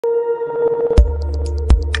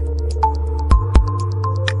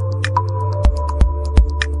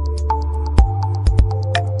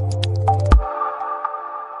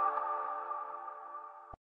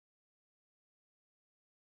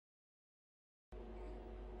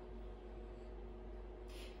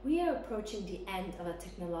We are approaching the end of a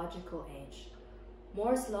technological age.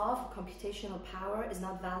 Moore's law for computational power is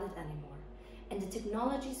not valid anymore, and the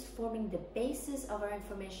technologies forming the basis of our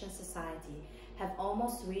information society have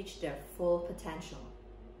almost reached their full potential.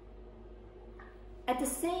 At the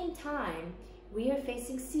same time, we are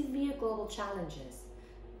facing severe global challenges,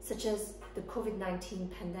 such as the COVID-19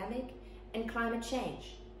 pandemic and climate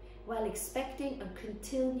change, while expecting a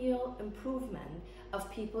continual improvement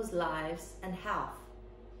of people's lives and health.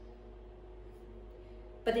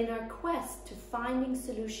 But in our quest to finding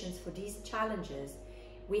solutions for these challenges,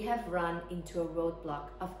 we have run into a roadblock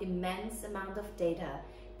of immense amount of data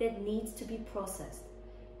that needs to be processed.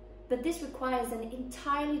 But this requires an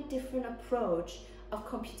entirely different approach of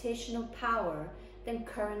computational power than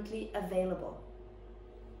currently available.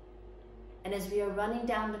 And as we are running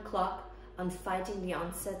down the clock on fighting the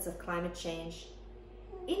onsets of climate change,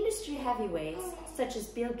 industry heavyweights such as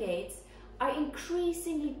Bill Gates are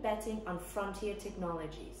increasingly betting on frontier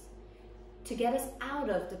technologies to get us out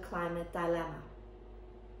of the climate dilemma.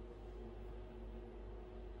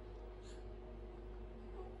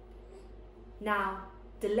 Now,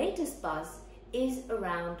 the latest buzz is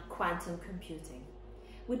around quantum computing,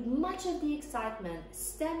 with much of the excitement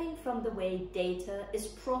stemming from the way data is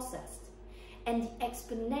processed and the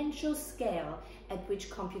exponential scale at which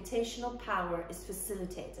computational power is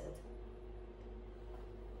facilitated.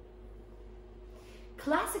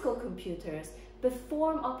 Classical computers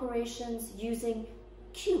perform operations using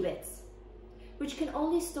qubits, which can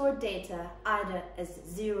only store data either as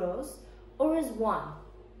zeros or as one.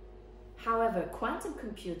 However, quantum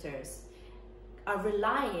computers are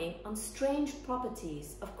relying on strange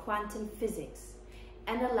properties of quantum physics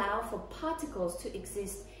and allow for particles to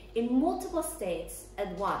exist in multiple states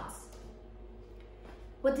at once.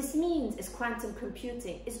 What this means is quantum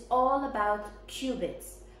computing is all about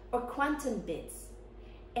qubits or quantum bits,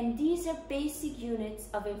 and these are basic units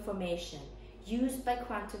of information used by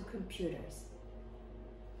quantum computers.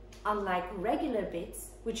 Unlike regular bits,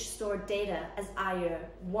 which store data as either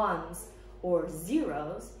ones or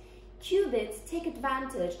zeros, qubits take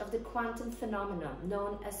advantage of the quantum phenomenon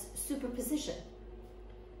known as superposition.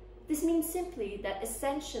 This means simply that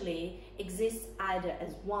essentially exists either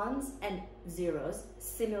as ones and zeros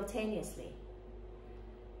simultaneously.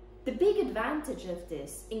 The big advantage of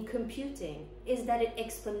this in computing is that it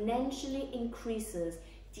exponentially increases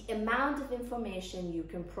the amount of information you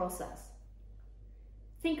can process.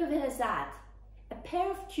 Think of it as that. A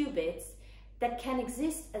pair of qubits that can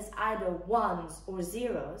exist as either ones or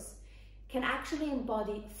zeros can actually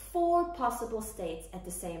embody 4 possible states at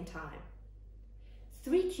the same time.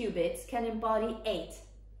 3 qubits can embody 8,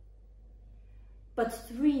 but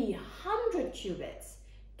 300 qubits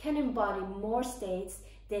can embody more states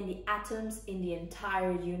than the atoms in the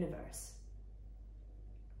entire universe.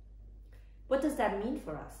 What does that mean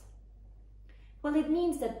for us? Well, it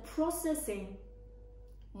means that processing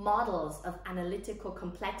models of analytical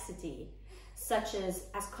complexity, such as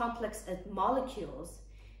complex as molecules,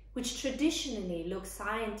 which traditionally took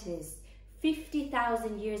scientists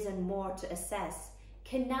 50,000 years and more to assess,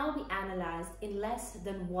 can now be analyzed in less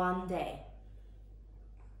than 1 day.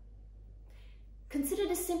 Consider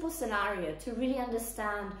this simple scenario to really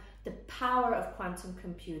understand the power of quantum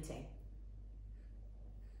computing.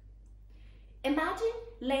 Imagine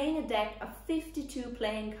laying a deck of 52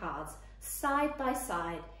 playing cards side by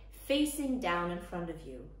side, facing down in front of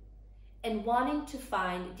you, and wanting to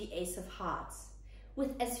find the ace of hearts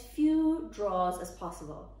with as few draws as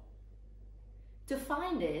possible. To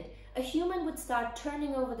find it, a human would start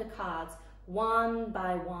turning over the cards one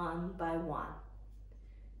by one by one.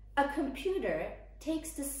 A computer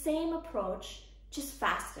takes the same approach, just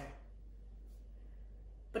faster.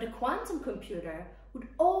 But a quantum computer would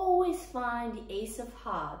always find the ace of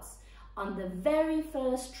hearts on the very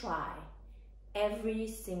first try, every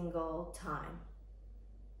single time.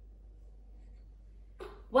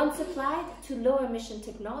 Once applied to low-emission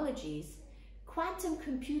technologies, quantum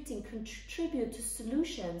computing contributes to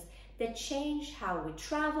solutions that change how we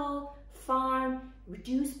travel, farm,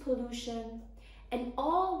 reduce pollution, and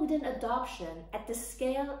all with an adoption at the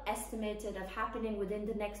scale estimated of happening within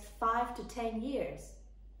the next 5 to 10 years.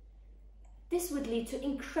 This would lead to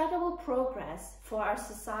incredible progress for our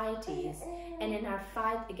societies and in our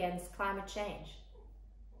fight against climate change.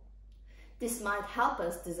 This might help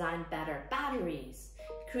us design better batteries,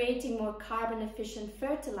 creating more carbon-efficient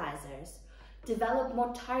fertilizers, develop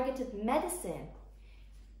more targeted medicine,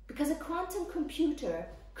 because a quantum computer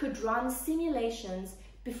could run simulations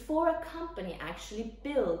before a company actually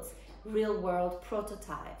builds real-world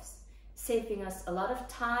prototypes, saving us a lot of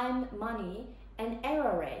time, money, and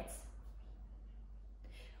error rates.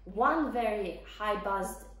 One very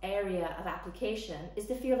high-buzzed area of application is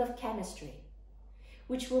the field of chemistry,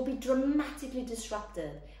 which will be dramatically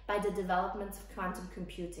disrupted by the development of quantum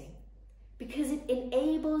computing, because it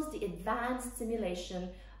enables the advanced simulation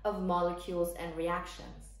of molecules and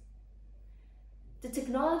reactions. The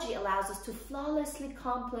technology allows us to flawlessly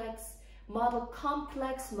model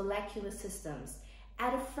complex molecular systems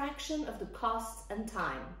at a fraction of the cost and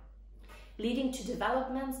time, leading to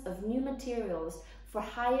developments of new materials for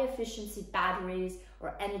higher efficiency batteries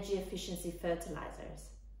or energy efficiency fertilizers.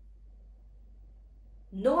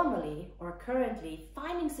 Normally, or currently,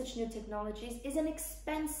 finding such new technologies is an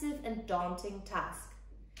expensive and daunting task,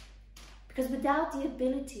 because without the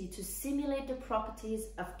ability to simulate the properties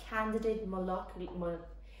of candidate molecules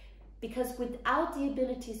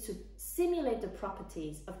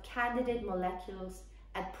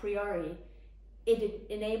a priori, it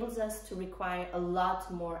enables us to require a lot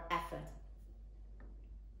more effort.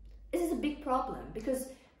 This is a big problem because,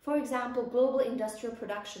 for example, global industrial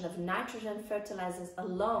production of nitrogen fertilizers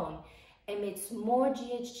alone emits more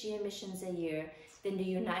GHG emissions a year than the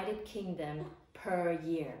United Kingdom per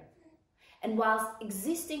year. And whilst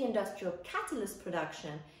existing industrial catalyst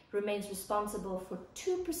production remains responsible for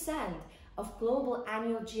 2% of global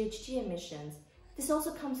annual GHG emissions, this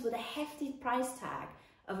also comes with a hefty price tag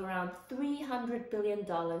of around $300 billion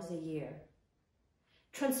a year.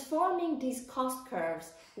 Transforming these cost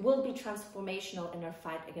curves will be transformational in our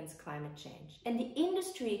fight against climate change. And the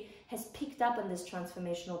industry has picked up on this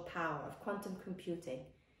transformational power of quantum computing,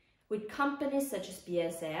 with companies such as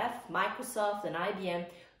BASF, Microsoft, and IBM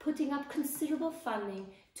putting up considerable funding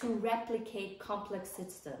to replicate complex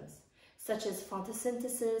systems, such as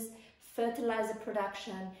photosynthesis, fertilizer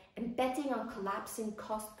production, and betting on collapsing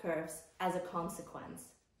cost curves as a consequence.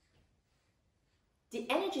 The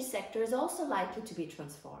energy sector is also likely to be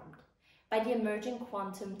transformed by the emerging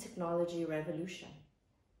quantum technology revolution.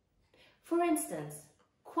 For instance,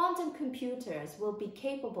 quantum computers will be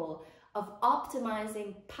capable of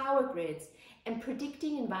optimizing power grids and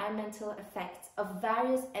predicting environmental effects of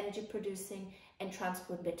various energy producing and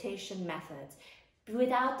transportation methods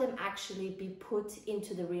without them actually be put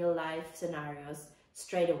into the real life scenarios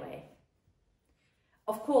straight away.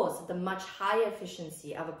 Of course, the much higher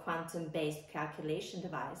efficiency of a quantum-based calculation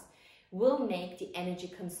device will make the energy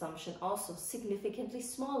consumption also significantly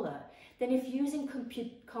smaller than if using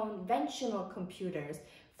conventional computers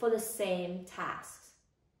for the same tasks.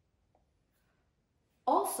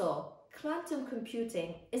 Also, quantum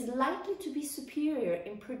computing is likely to be superior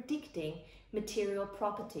in predicting material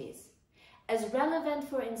properties, as relevant,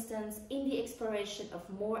 for instance, in the exploration of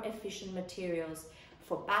more efficient materials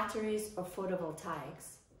for batteries or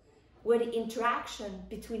photovoltaics, where the interaction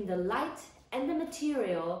between the light and the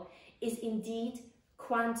material is indeed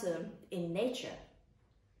quantum in nature.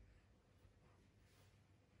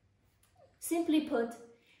 Simply put,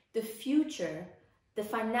 the future, the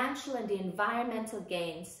financial and the environmental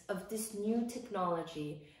gains of this new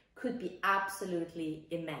technology could be absolutely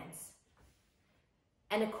immense.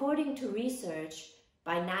 And according to research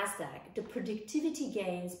by NASDAQ, the productivity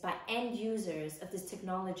gains by end users of this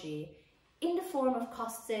technology in the form of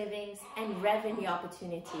cost savings and revenue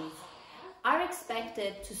opportunities are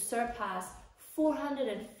expected to surpass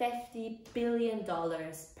 $450 billion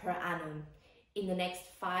per annum in the next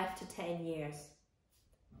 5 to 10 years.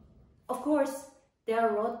 Of course, there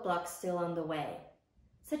are roadblocks still on the way,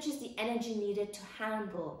 such as the energy needed to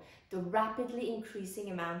handle the rapidly increasing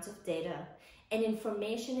amount of data and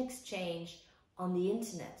information exchange on the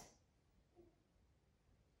internet.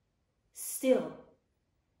 Still,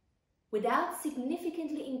 without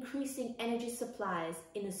significantly increasing energy supplies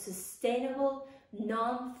in a sustainable,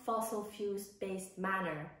 non-fossil fuels-based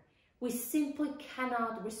manner, we simply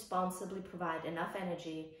cannot responsibly provide enough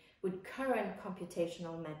energy with current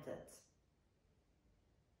computational methods.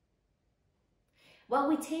 While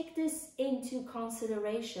we take this into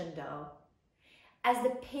consideration though, as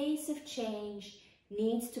the pace of change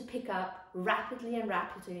needs to pick up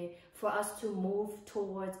rapidly for us to move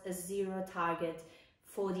towards a zero target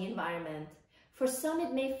for the environment. For some,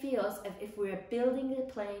 it may feel as if we're building the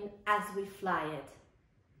plane as we fly it.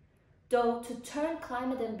 Though to turn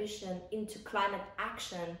climate ambition into climate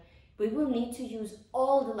action, we will need to use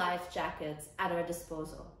all the life jackets at our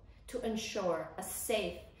disposal to ensure a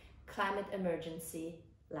safe climate emergency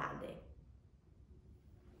landing.